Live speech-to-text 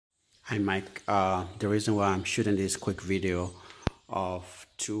Hi Mike, the reason why I'm shooting this quick video of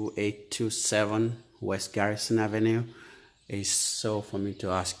 2827 West Garrison Avenue is so for me to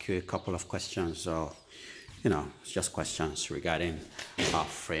ask you a couple of questions, or just questions regarding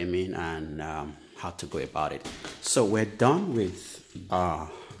framing and how to go about it. So we're done with the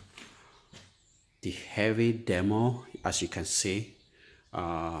heavy demo. As you can see,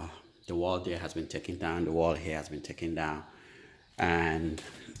 the wall there has been taken down, the wall here has been taken down, and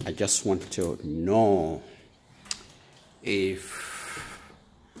I just want to know if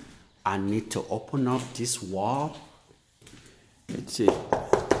I need to open up this wall. Let's see,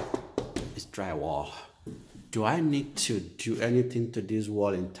 it's drywall. Do I need to do anything to this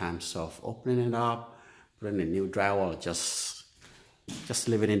wall in terms of opening it up, putting a new drywall, just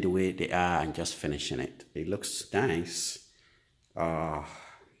leave it in the way they are and just finishing it? It looks nice. And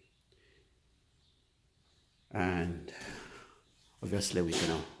obviously we're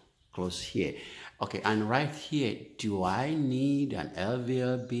gonna close here. Okay, and right here, do I need an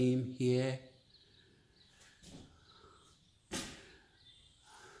LVL beam here?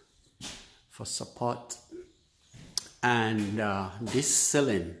 For support? And this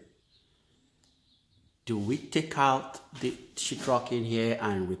ceiling, do we take out the sheetrock in here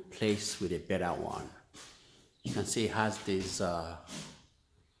and replace with a better one? You can see it has this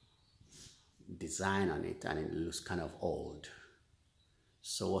design on it and it looks kind of old.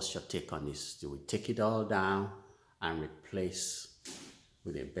 So what's your take on this? Do we take it all down and replace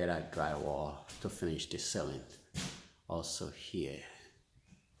with a better drywall to finish the ceiling? Also here,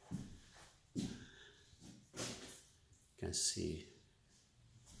 you can see.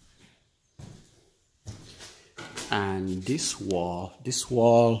 And this wall, this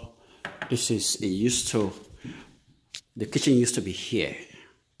is, the kitchen used to be here.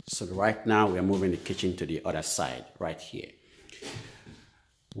 So right now we are moving the kitchen to the other side, right here.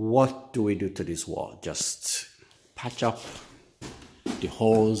 What do we do to this wall? Just patch up the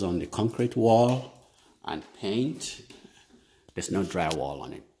holes on the concrete wall and paint. There's no drywall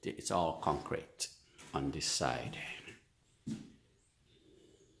on it. It's all concrete on this side.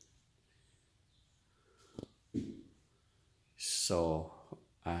 So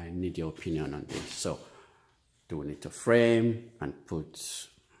I need your opinion on this. So do we need to frame and put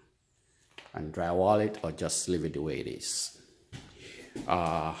and drywall it, or just leave it the way it is?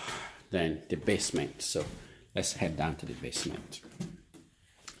 Then the basement. So let's head down to the basement.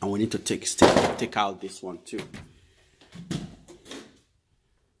 And we need to take out this one too.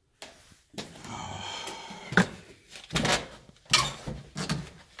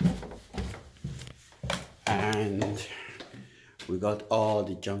 And we got all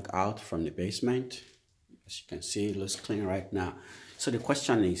the junk out from the basement. As you can see, it looks clean right now. So the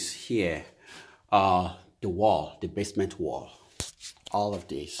question is here, the wall, the basement wall, all of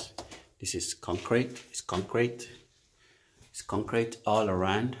this is concrete, it's concrete all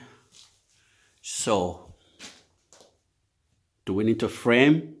around. So do we need to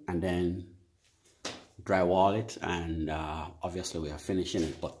frame and then drywall it? And obviously we are finishing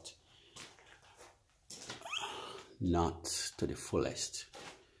it, but not to the fullest.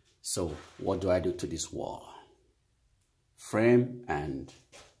 So what do I do to this wall? Frame and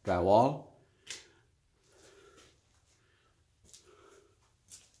drywall?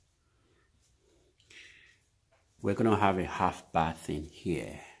 We're gonna have a half bath in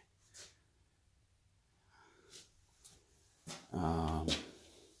here.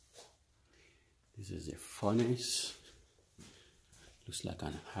 This is a furnace. Looks like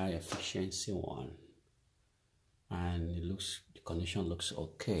a high efficiency one. And the condition looks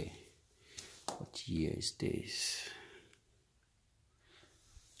okay. What year is this?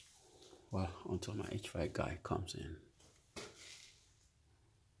 Well, until my HVAC guy comes in.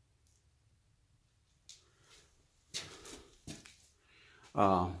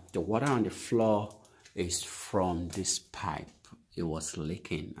 The water on the floor is from this pipe. It was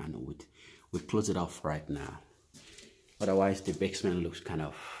leaking, and we close it off right now. Otherwise, the basement looks kind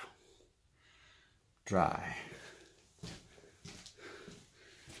of dry.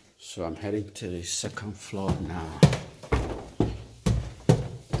 So I'm heading to the second floor now.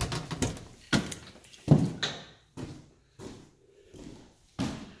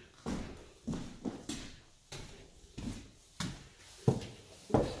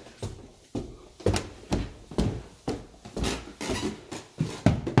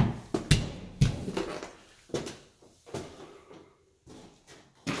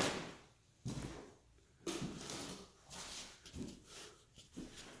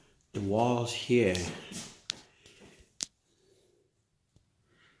 The walls here,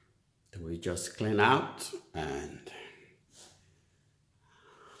 we just clean out and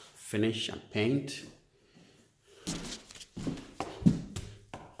finish and paint.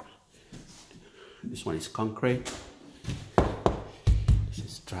 This one is concrete. This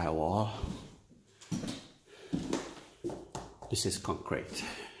is drywall. This is concrete.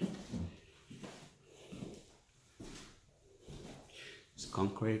 It's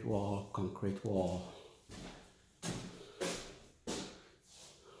concrete wall, concrete wall.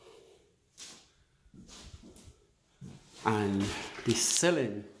 And the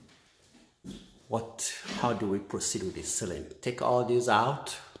ceiling, how do we proceed with the ceiling? Take all these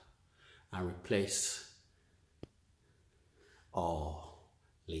out and replace or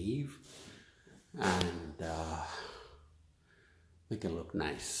leave and make it look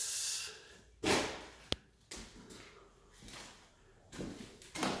nice.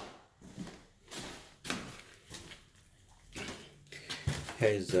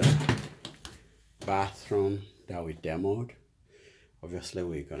 Here's the bathroom that we demoed. Obviously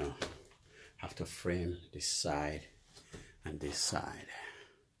we're gonna have to frame this side and this side.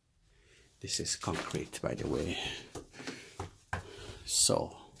 This is concrete, by the way.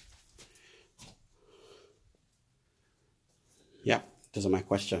 So yeah, those are my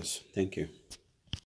questions. Thank you.